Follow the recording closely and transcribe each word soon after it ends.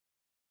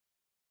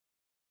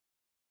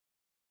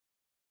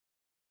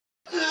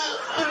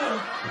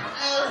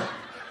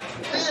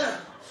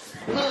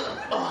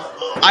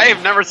I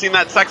have never seen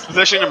that sex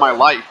position in my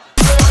life.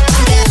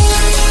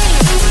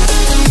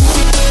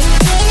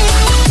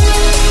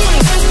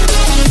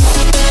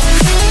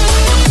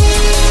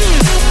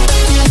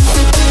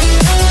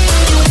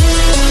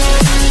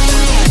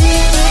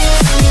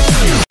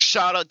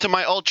 Shout out to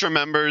my Ultra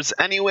members.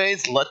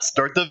 Anyways, let's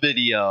start the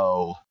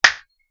video.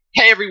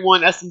 Hey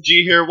everyone,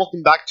 SMG here.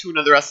 Welcome back to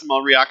another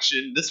SML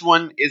reaction. This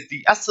one is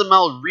the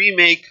SML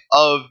remake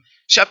of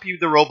Chef Pee Pee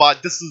the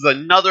Robot. This is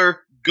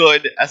another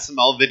good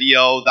SML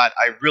video that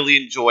I really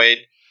enjoyed.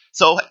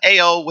 So,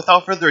 ayo,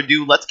 without further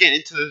ado, let's get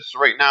into this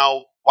right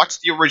now. Watch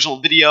the original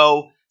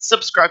video.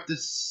 Subscribe to...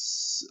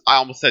 I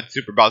almost said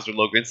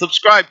SuperMarioLogan.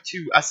 Subscribe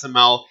to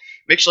SML.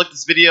 Make sure you like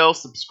this video,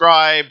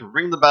 subscribe,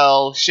 ring the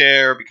bell,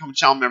 share, become a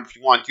channel member if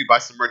you want to, buy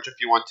some merch if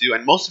you want to.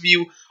 And most of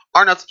you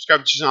are not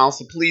subscribed to the channel,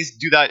 so please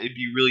do that. It'd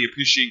be really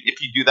appreciated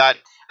if you do that.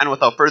 And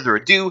without further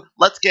ado,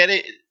 let's get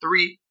it in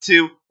 3,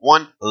 2,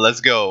 1,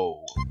 let's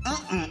go.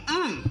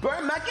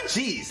 Burnt mac and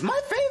cheese, my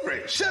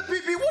favorite. Chef Pee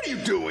Pee, what are you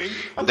doing?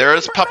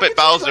 There's Puppet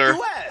Bowser.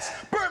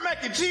 Burnt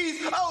mac and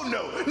cheese? Oh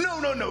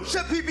no.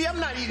 Chef Pee Pee, I'm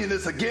not eating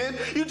this again.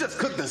 You just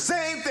cook the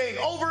same thing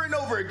over and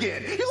over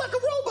again. You're like a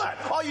robot.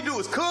 All you do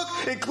is cook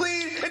and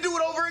clean and do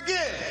it over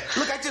again.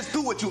 Look, I just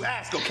do what you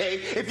ask, okay?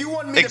 If you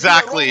want me to be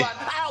a robot,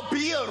 I'll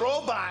be a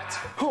robot.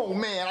 Oh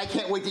man, I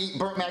can't wait to eat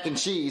burnt mac and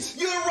cheese.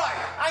 You're right.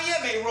 I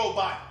am a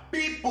robot.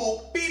 Beep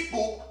boop, beep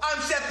boop.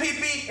 I'm Chef Pee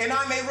Pee and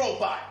I'm a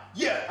robot.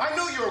 Yeah, I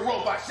know you're a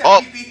robot,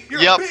 Chef Pee Pee.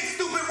 You're a big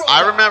stupid robot.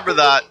 I remember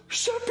that.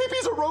 Chef Pee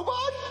Pee's a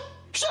robot?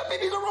 Chef Pee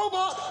Pee's a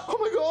robot? Oh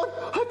my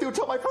god, I have to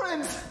tell my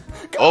friends.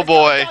 Guys, oh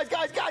boy.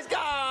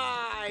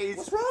 Guys.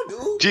 What's wrong,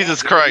 dude?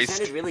 Jesus Christ. You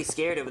sounded really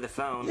scared over the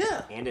phone.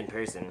 Yeah. And in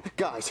person.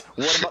 Guys,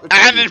 what about the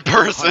truth? And in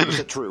person. Is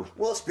it true?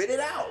 Well, spit it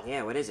out.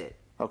 Yeah, what is it?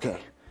 Okay,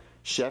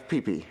 Chef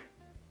Pee Pee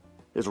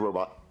is a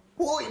robot.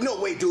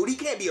 Wait, dude, he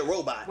can't be a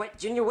robot. What,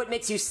 Junior, what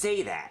makes you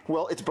say that?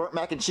 Well, it's burnt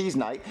mac and cheese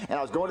night, and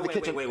I was going to the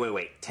kitchen.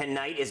 Wait.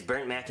 Tonight is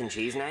burnt mac and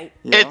cheese night?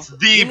 Yeah. It's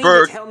the You mean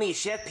to tell me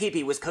Chef Pee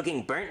Pee was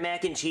cooking burnt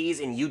mac and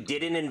cheese and you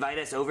didn't invite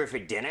us over for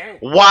dinner?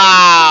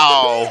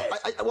 Wow.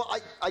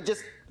 I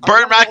just...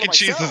 Burnt mac and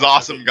cheese is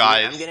awesome,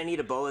 guys. I'm gonna need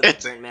a bowl of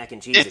that burnt mac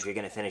and cheese if you're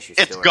gonna finish your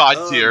story. It's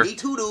God tier. Me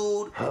too,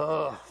 dude.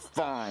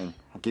 Fine.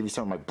 I'll give you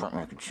some of my burnt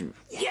mac and cheese.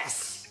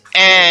 Yes!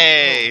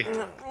 Hey.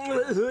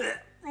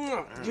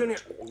 Junior,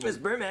 this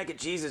burnt mac and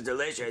cheese is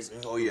delicious.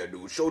 Oh yeah,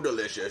 dude, so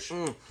delicious.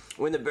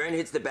 When the burn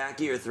hits the back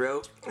of your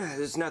throat,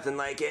 there's nothing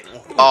like it.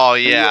 Oh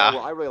yeah.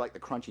 Well, I really like the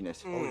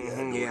crunchiness.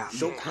 Yeah.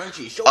 So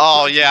crunchy,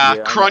 Oh crunchy. yeah,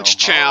 Yeah, Crunch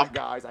Champ.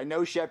 All right, guys, I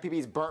know Chef Pee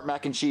Pee's burnt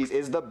mac and cheese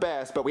is the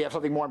best, but we have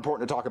something more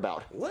important to talk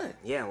about. What?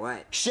 Yeah,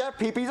 what? Chef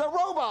Pee Pee's a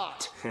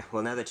robot!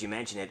 Well, now that you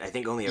mention it, I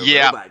think only a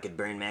Yeah. robot could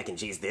burn mac and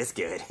cheese this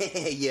good.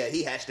 Yeah,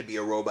 he has to be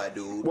a robot,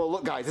 dude. Well,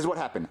 look, guys, this is what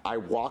happened. I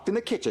walked in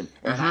the kitchen,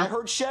 and I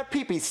heard Chef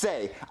Pee Pee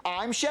say,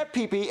 I'm Chef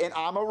Pee Pee, and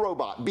I'm a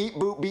robot. Beep,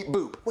 boop, beep,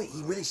 boop. Wait,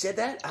 he really said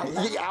that? Out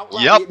loud? Out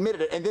loud, Yep. he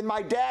admitted it. And then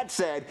my dad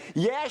said,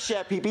 yeah,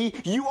 Chef Pee Pee,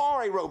 you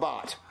are a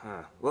robot.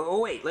 Well,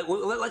 wait,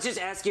 let's just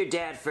ask your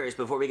dad first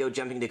before we go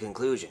jumping to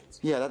conclusions.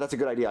 Yeah, that's a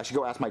good idea. I should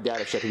go ask my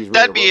dad if Chef Pee Pee's really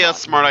That'd be a robot.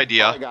 smart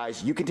idea. All right,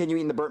 guys, you continue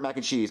eating the burnt mac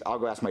and cheese. I'll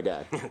go ask my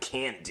dad.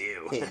 Can't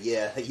do.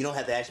 Yeah, you don't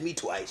have to ask me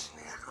twice.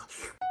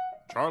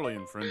 Charlie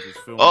and Friends is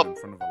filming Oh. in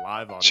front of a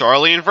live audience.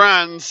 Charlie and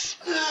Friends.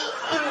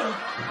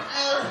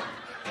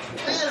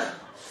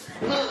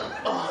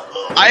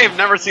 I have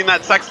never seen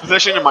that sex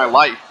position in my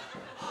life.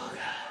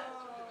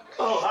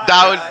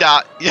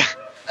 Yeah.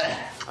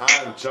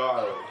 I'm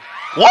Charlie.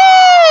 Whoa!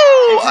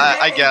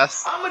 I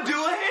guess. I'm gonna do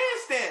a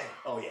handstand.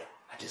 Oh yeah,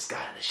 I just got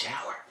in the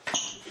shower.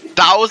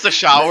 That was a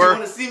shower. You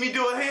wanna see me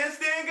do a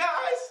handstand,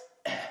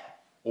 guys?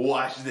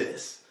 Watch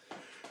this.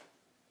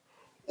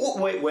 Oh,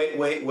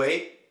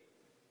 wait.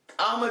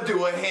 I'm gonna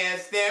do a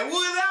handstand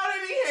without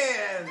any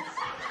hands.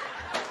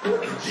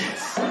 Look at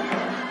this. 1,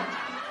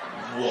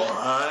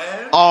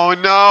 Oh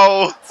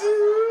no. 2.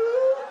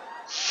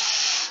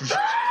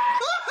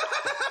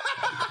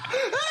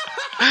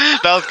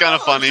 That was kind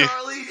of funny.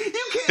 Charlie, you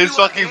can't His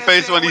do a fucking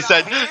face handstand when he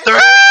without said, hands. 3.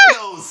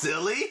 No,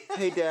 silly.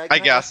 Hey, Dad. I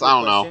guess. I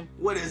don't know.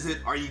 What is it?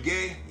 Are you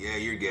gay? Yeah,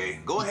 you're gay.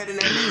 Go ahead and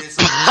admit it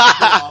so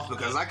off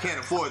because I can't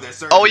afford that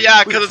surgery. Oh,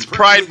 yeah, 'cause it's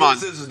Pride Month.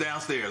 Scissors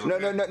downstairs. No,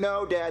 okay?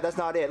 no, Dad, that's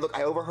not it. Look,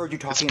 I overheard you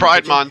talking. It's in Pride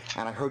the kitchen, Month.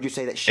 and I heard you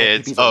say that Chef Pee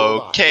It's Pee's a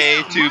robot.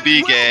 okay to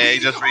be gay.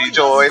 Just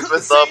rejoice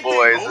with the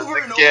boys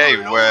in the gay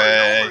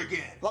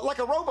way. Like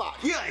a robot.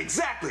 Yeah,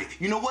 exactly.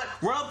 You know what?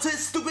 Run up to his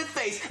stupid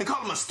face and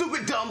call him a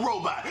stupid dumb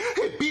robot.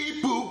 Hey,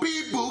 beep boop,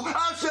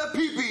 I'm Chef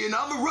Pee Pee and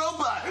I'm a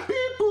robot. Beep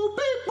boop,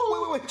 beep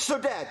boop. Wait. So,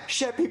 Dad,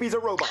 Chef Pee Pee's a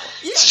robot.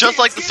 Yeah, It's just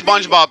like the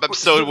SpongeBob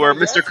episode where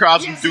Mr.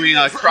 Krabs was doing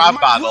a crab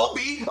battle.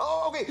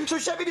 Oh, okay. So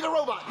Chef Pee Pee's a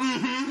robot.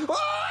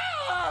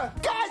 Ah!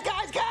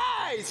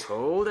 Guys!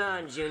 Hold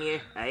on,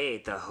 Junior. I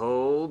ate the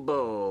whole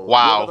bowl. What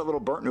about Wow. that little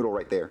burnt noodle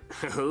right there?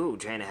 Ooh,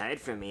 trying to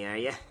hide from me, are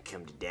ya?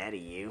 come to daddy,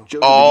 you.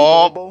 Joey, Oh. did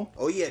you eat the bowl?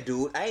 Oh yeah,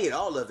 dude. I ate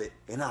all of it,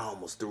 and I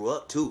almost threw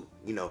up too.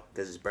 You know,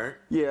 'cause it's burnt.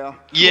 Yeah.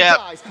 Yeah.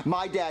 Well, guys,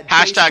 my dad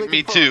Hashtag basically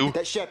me confirmed too.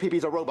 that Chef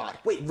Pee-Pee's a robot.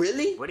 Wait,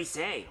 really? What'd he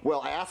say? Well,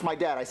 I asked my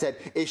dad. I said,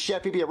 "Is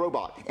Chef Pee-Pee a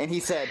robot?" And he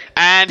said,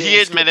 And he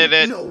 "Damn, admitted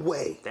Skippy." it. No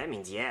way. That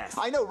means yes.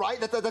 I know, right?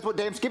 That's what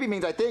damn Skippy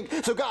means, I think.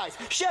 So, guys,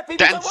 Chef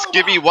Pee-Pee's a Dan robot.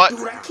 Skibby what?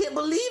 Dude, I can't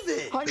believe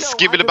it. I know.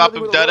 Skibby I've been bop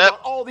living with da a da.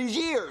 robot all these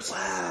years.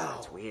 Wow.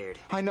 It's weird.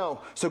 I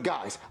know. So,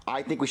 guys,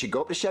 I think we should go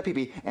up to Chef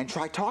Pee-Pee and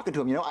try talking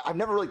to him. You know, I've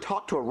never really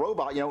talked to a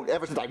robot, you know,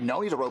 ever since I've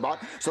known he's a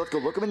robot. So let's go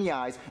look him in the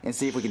eyes and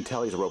see if we can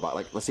tell he's a robot.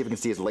 Like, let's see if we can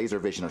see his laser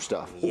vision or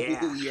stuff.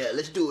 Yeah. Ooh, yeah,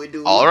 let's do it,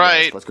 dude. All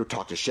right. Let's go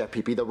talk to Chef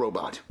Pee-Pee the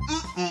robot.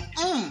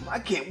 I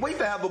can't wait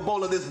to have a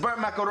bowl of this burnt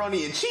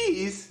macaroni and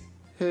cheese.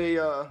 Hey,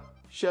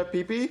 Chef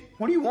Pee-Pee?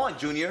 What do you want,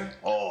 Junior?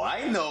 Oh,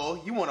 I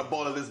know. You want a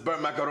bowl of this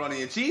burnt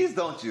macaroni and cheese,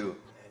 don't you?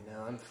 I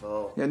know, I'm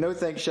full. Yeah, no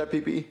thanks, Chef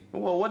Pee-Pee.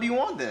 Well, what do you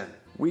want then?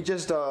 We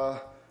just,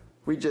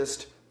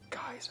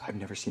 guys, I've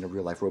never seen a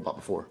real-life robot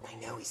before. I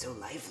know, he's so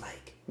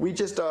lifelike. We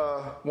just,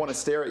 want to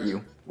stare at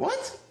you.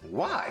 What?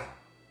 Why?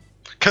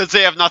 Because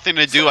they have nothing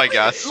to do, I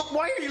guess. Look,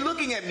 why are you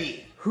looking at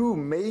me? Who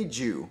made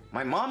you?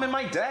 My mom and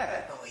my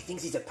dad. Oh, he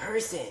thinks he's a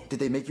person. Did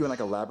they make you in,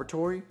 like, a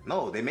laboratory?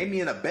 No, they made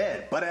me in a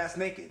bed, butt-ass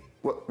naked.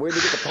 Where'd they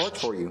get the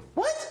parts for you?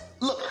 What?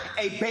 Look,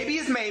 a baby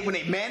is made when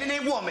a man and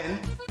a woman,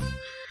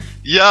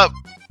 Yep.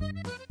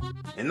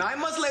 and 9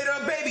 months later,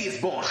 a baby is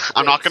born.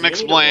 I'm not going to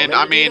explain.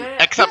 I mean,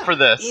 except for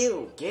this.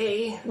 Ew,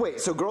 gay. Wait,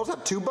 so girls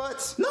have 2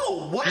 butts?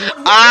 No, what's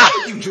Ah!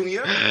 wrong with you,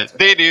 Junior?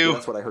 They do.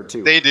 That's what I heard,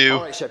 too. They do.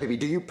 All right, Chef Pee-Pee,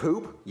 do you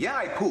poop? Yeah,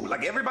 I poop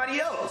like everybody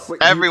else. Wait,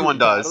 do you Everyone poop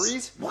does.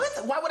 batteries? What?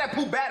 Why would I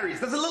poop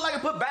batteries? Does it look like I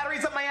put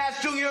batteries up my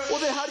ass, Junior? Well,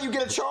 then how do you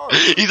get a charge?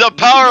 He's a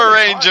Power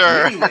Ranger.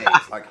 Anyways,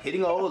 like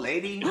hitting an old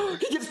lady.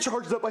 He gets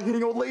charged up by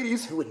hitting old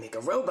ladies. Who would make a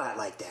robot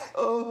like that?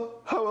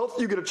 How else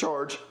do you get a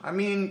charge? I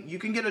mean, you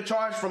can get a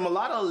charge from a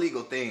lot of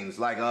illegal things,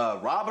 like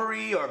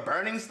robbery or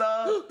burning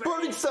stuff.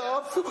 Burning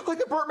stuff, like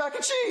the burnt mac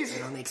and cheese.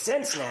 It all makes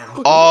sense now.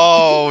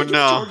 Oh, He gets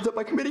no. charged up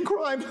by committing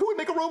crimes. Who would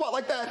make a robot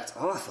like that?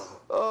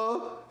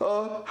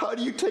 Awful. How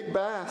do you take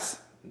baths?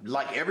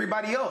 Like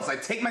everybody else. I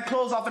take my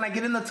clothes off and I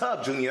get in the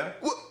tub, Junior.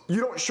 What?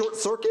 You don't short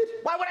circuit?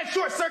 Why would I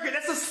short circuit?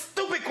 That's a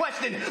stupid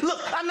question. Look,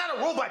 I'm not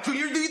a robot,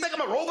 Junior. Do you think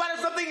I'm a robot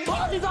or something? Oh,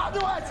 he's onto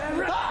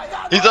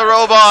us! He's a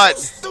robot.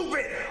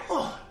 Stupid.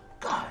 Oh,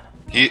 God.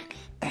 He-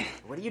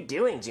 What are you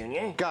doing,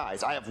 Junior?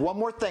 Guys, I have one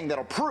more thing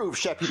that'll prove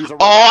Chef Pee-Pee's a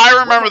robot. Oh, I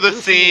remember the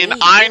scene.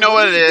 I know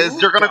what it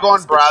is. You're going to go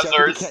on Guys, if Chef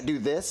Pee-Pee browsers. can't do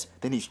this,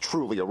 then he's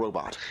truly a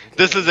robot.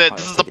 This is it.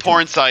 This is the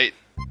porn site.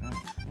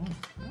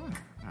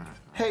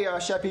 Hey,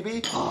 Chef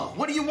Pee-Pee.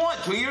 What do you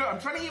want, Junior? I'm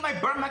trying to eat my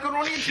burnt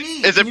macaroni and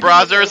cheese. Is it Can you do me a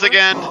browsers favor?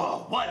 again?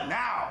 Oh, what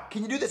now?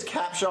 Can you do this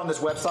captcha on this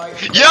website?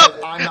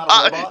 Yep. I'm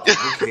not a robot.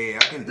 Okay, I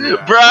can do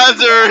that.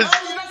 Browsers.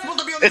 Oh, you're not supposed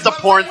to be on It's this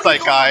a porn website. site,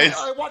 What are you doing? guys.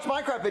 I watch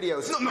Minecraft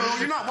videos. No,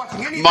 you're not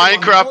watching anything.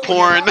 Minecraft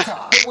porn.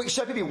 Wait,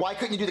 Chef Pee-Pee, why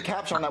couldn't you do the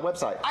caption on that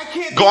website? I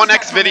can't Go do on that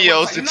X on my videos, website.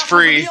 You're it's not supposed to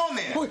free. be on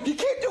there. Wait, he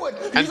can't do it.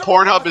 And He's a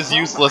Pornhub robot. is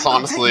useless, I'm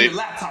honestly. taking your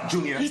laptop,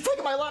 Junior. He's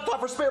taking my laptop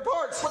for spare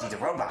parts. He's a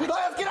robot.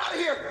 Let's get out of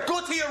here.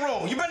 Go to your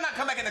room. You better not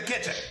come back in the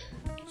kitchen.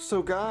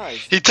 So, guys.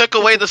 He took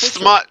away the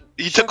smut.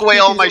 He took away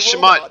all my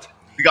schmut.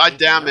 God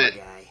damn it.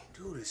 Guy.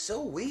 Dude, it's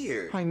so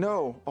weird. I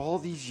know. All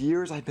these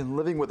years I've been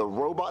living with a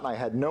robot and I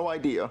had no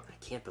idea.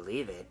 I can't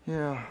believe it.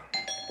 Yeah.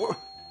 Wait,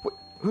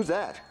 who's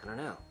that? I don't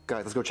know.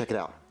 Guys, let's go check it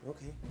out.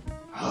 Okay.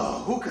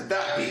 Oh, who could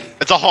that be?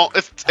 It's a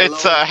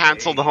it's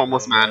Hansel the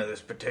homeless Buy man.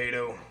 this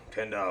potato,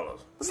 $10.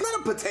 It's not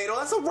a potato.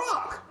 That's a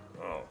rock.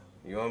 Oh,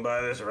 you wanna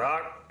buy this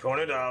rock?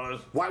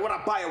 $20. Why would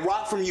I buy a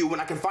rock from you when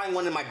I can find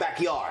one in my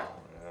backyard?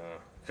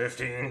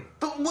 15.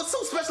 But what's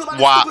so special about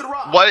a Wow. stupid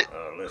rock? What?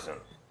 Listen.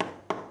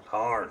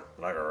 Hard,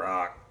 like a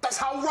rock. That's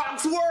how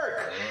rocks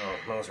work. Oh,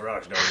 most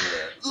rocks don't do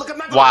that. Look, I'm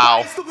not gonna Wow.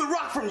 buy a stupid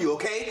rock from you,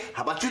 okay?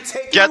 How about you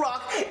take Get- your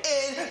rock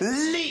and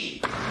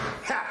leave? Ha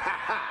ha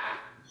ha.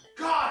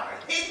 God,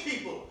 I hate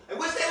people. I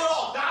wish they would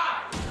all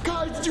die.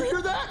 Guys, did you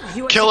hear that?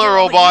 You want Killer to get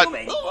robot. over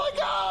human. Oh my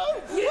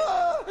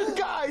god!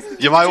 Guys!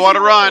 You might did want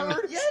to hear that run.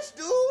 word? Yes,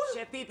 dude.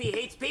 Chef Pee-Pee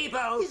hates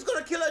people. He's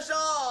gonna kill us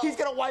all. He's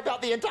gonna wipe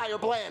out the entire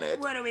planet.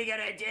 What are we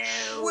gonna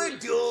do? We're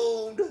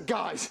doomed.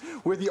 Guys,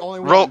 we're the only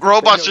Ro- ones that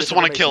robots know just this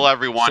wanna kill information.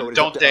 everyone, So it is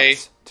don't up to they?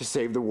 us to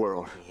save the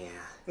world. Yeah.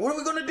 What are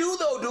we gonna do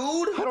though,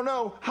 dude? I don't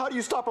know. How do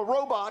you stop a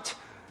robot?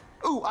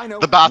 Ooh, I know.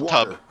 The bathtub.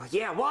 Water. Oh,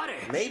 yeah, water.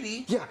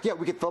 Maybe. Yeah,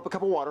 we could fill up a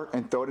cup of water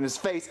and throw it in his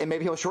face, and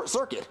maybe he'll short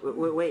circuit.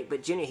 Wait,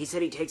 but Junior, he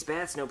said he takes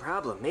baths, no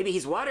problem. Maybe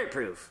he's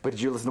waterproof. But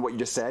did you listen to what you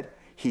just said?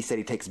 He said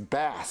he takes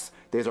baths.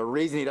 There's a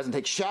reason he doesn't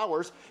take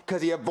showers,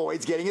 because he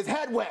avoids getting his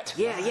head wet.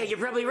 Yeah, you're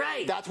probably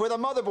right. That's where the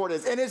motherboard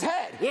is, in his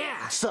head.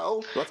 Yeah.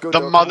 So, let's go The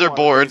throw a cup of water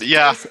motherboard, in his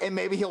yeah. face, and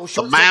maybe he'll The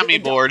short circuit mammy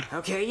and die. board.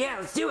 Okay, yeah,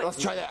 let's do it.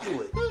 Let's try that.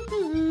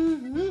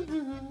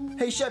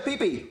 Hey, Chef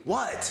Pee-Pee.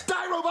 What?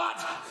 Die,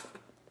 robot!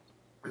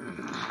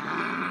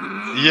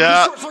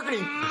 Yeah. Short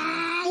circuiting.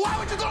 Why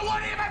would you throw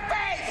water in my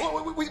face?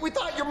 Well, we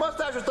thought your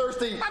mustache was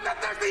thirsty. I'm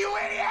not thirsty, you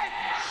idiot!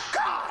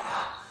 God!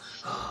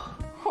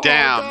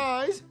 Damn. Oh,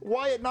 guys,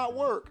 why it not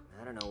work?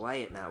 I don't don't know why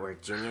it not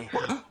work, Junior.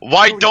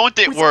 Why don't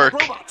it work?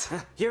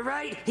 You're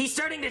right. He's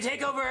starting to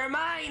take over our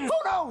minds.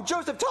 Oh no,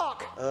 Joseph,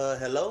 talk!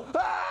 Hello?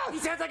 He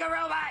sounds like a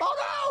robot.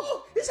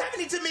 Oh It's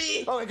happening to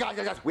me! no! Oh, guys,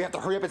 we have to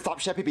hurry up and stop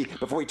Chef Pee Pee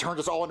before he turns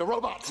us all into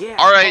robots. Yeah.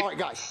 All right. All right,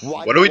 guys.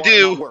 Why What do we water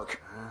do? not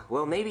work?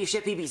 Well, maybe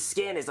Chef Pee-Pee's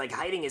skin is like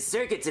hiding his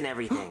circuits and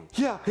everything.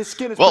 Yeah, his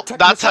skin is Well,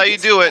 protecting that's the how you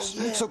circuits.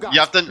 do it. So guys, You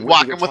have to we're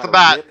whack gonna him with try a to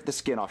bat. Rip the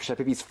skin off Chef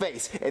Pee-Pee's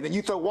face, and then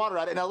you throw water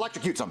at it and it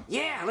electrocutes him.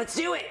 Yeah, let's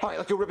do it. All right,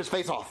 let's go rip his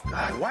face off.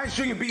 God, why is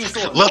Junior being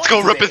so Let's go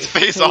annoying rip his today?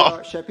 face Hey,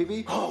 off. Chef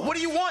Pee-Pee, Oh, what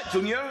do you want,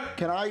 Junior?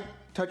 can I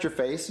touch your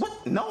face?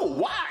 What? No,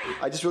 why?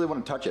 I just really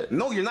want to touch it.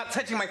 No, you're not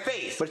touching my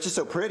face. But it's just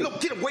so pretty. No,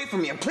 get away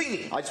from me. I'm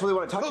pleading. I just really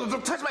want to touch No, it.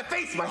 don't touch my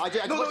face. I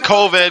just- No,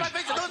 COVID. touch my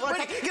face. No, it's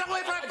pretty. Get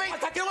away from my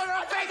face. Get away from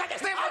my face.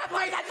 Stay away from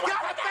my face. Get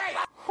off my face.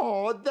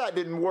 Oh, that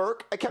didn't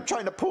work. I kept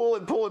trying to pull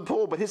and pull and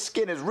pull, but his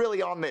skin is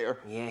really on there.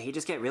 Yeah, he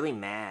just get really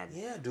mad.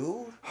 Yeah,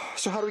 dude.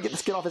 So how do we get the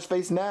skin off his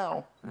face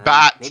now?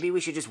 Bat. Maybe we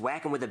should just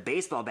whack him with a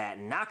baseball bat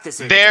and knock the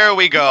circuits There out.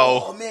 we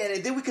go. Oh, man,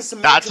 and then we can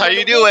submerge That's him how in you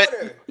the do it.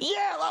 water.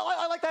 Yeah,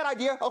 I like that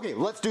idea. Okay,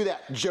 let's do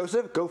that.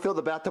 Joseph, go fill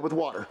the bathtub with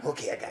water.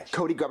 Okay, I got you.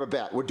 Cody, grab a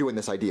bat. We're doing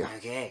this idea.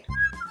 Okay.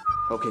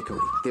 Okay,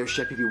 Cody. There's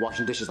Chef Pee Pee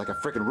washing dishes like a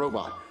freaking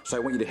robot. So I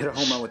want you to hit a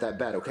home run with that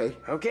bat, okay?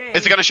 Okay.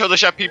 Is it gonna show the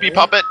Chef Pee Pee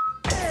puppet?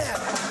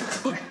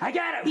 I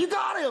got him. You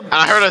got him! And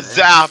I heard a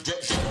zap.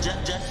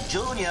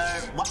 Junior,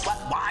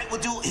 why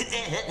would you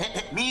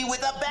hit me with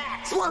a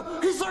bat?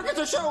 What? His circuits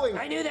are showing!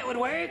 I knew that would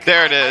work.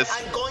 There it is.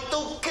 I'm going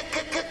to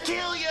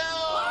kill you!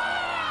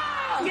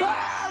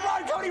 Ah,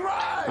 run, Cody,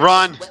 run!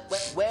 Run.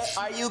 Where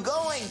are you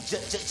going,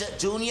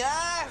 Junior?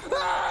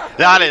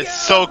 That is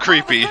so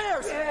creepy.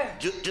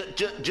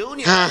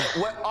 Junior,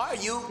 where are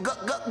you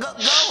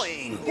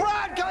going?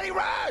 Run, Cody,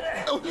 run!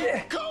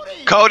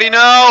 Cody! Cody,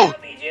 no.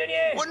 Help me,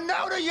 Junior. Well,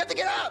 no, you have to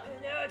get up!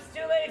 No, it's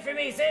too late for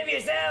me. Save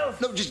yourself.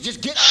 No,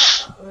 just get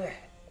up!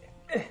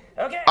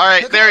 Okay. All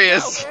right, there he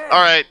is.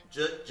 All right.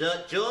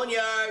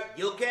 Junior,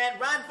 you can't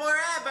run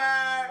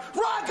forever.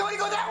 Run, Cody,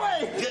 go that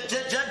way!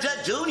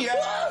 Junior,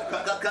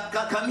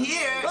 come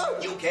here.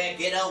 You can't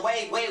get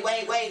away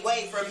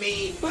from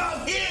me.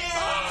 Come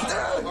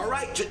here. All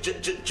right,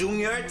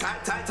 Junior,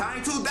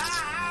 time to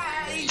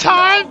die.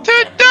 Time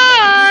to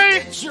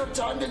die. It's your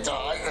time to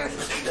die!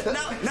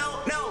 No.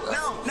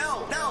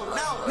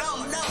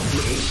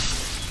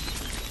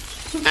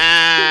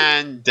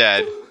 And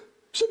dead.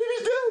 Chef Pee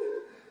Pee's dead!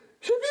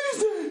 Chef Pee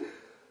Pee's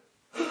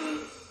dead!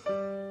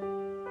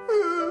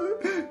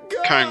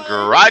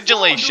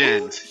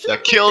 Congratulations. You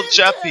killed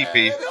Chef Pee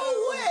Pee. No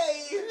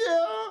way!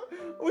 Yeah,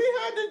 we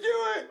had to do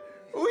it!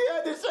 We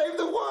had to save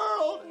the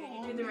world!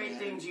 You did the right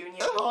thing, Junior.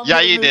 I'm Yeah,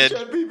 gonna you miss did.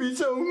 Chef Pee Pee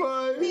so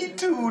much. Me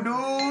too,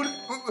 dude.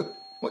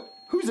 What?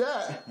 Who's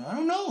that? I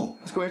don't know.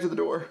 Let's go answer the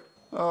door.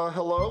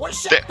 Hello?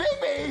 What's There- Chef Pee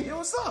Pee? Yo,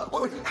 what's up?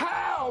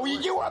 How?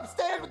 You were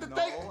upstairs with the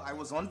thing? No, I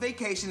was on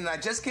vacation and I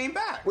just came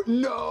back.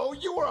 No,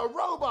 you were a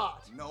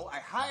robot! No, I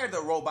hired a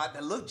robot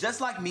that looked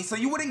just like me so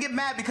you wouldn't get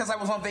mad because I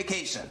was on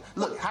vacation.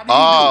 Look, how did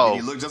Oh. he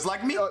do? Did he look just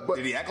like me? but-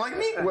 Did he act like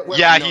me?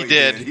 Yeah, No, he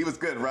did. He was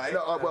good, right?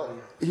 No,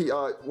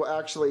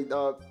 actually,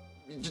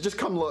 just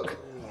come look.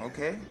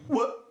 Okay.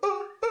 What?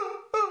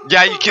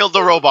 Yeah, you killed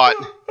the robot.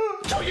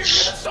 So you're gonna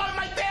destroy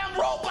my damn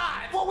robot!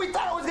 Well, we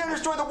thought it was gonna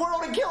destroy the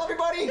world and kill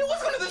everybody! It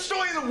was gonna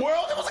destroy the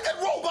world. It was a good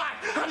robot.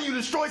 How do you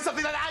destroy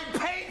something that I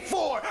paid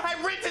for? I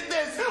rented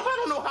this. I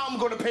don't know how I'm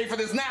going to pay for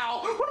this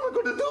now. What am I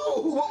going to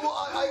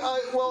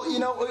do? Well, you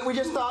know, we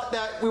just thought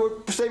that we were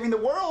saving the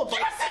world. You're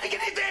not saving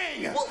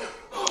anything.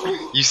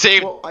 You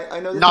saved Well, I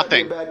know this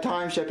nothing. might be a bad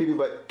time, Chef Pee Pee,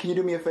 but can you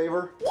do me a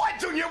favor? What,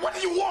 Junior? What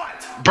do you want?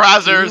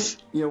 Browsers.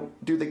 You know,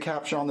 do the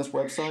caption on this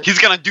website. He's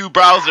gonna do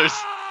browsers.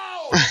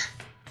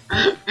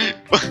 Oh!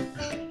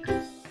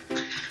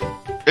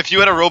 If you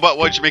had a robot,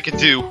 what'd you make it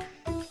do?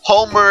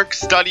 Homework,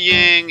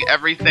 studying,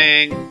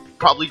 everything.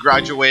 Probably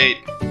graduate.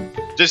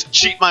 Just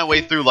cheat my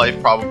way through life,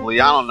 probably.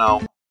 I don't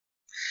know.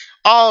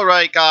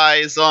 Alright,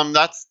 guys.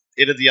 That's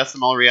it of the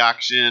SML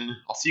reaction.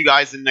 I'll see you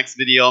guys in the next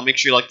video. Make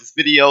sure you like this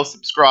video,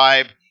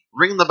 subscribe,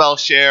 ring the bell,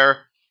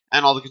 share,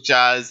 and all the good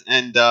jazz.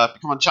 And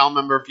become a channel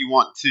member if you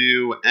want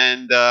to.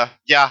 And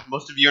yeah,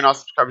 most of you are not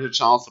subscribed to the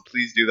channel, so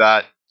please do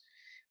that.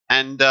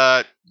 And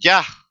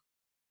yeah,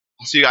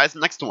 I'll see you guys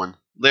in the next one.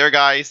 Later,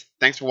 guys.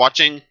 Thanks for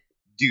watching.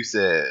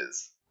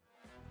 Deuces.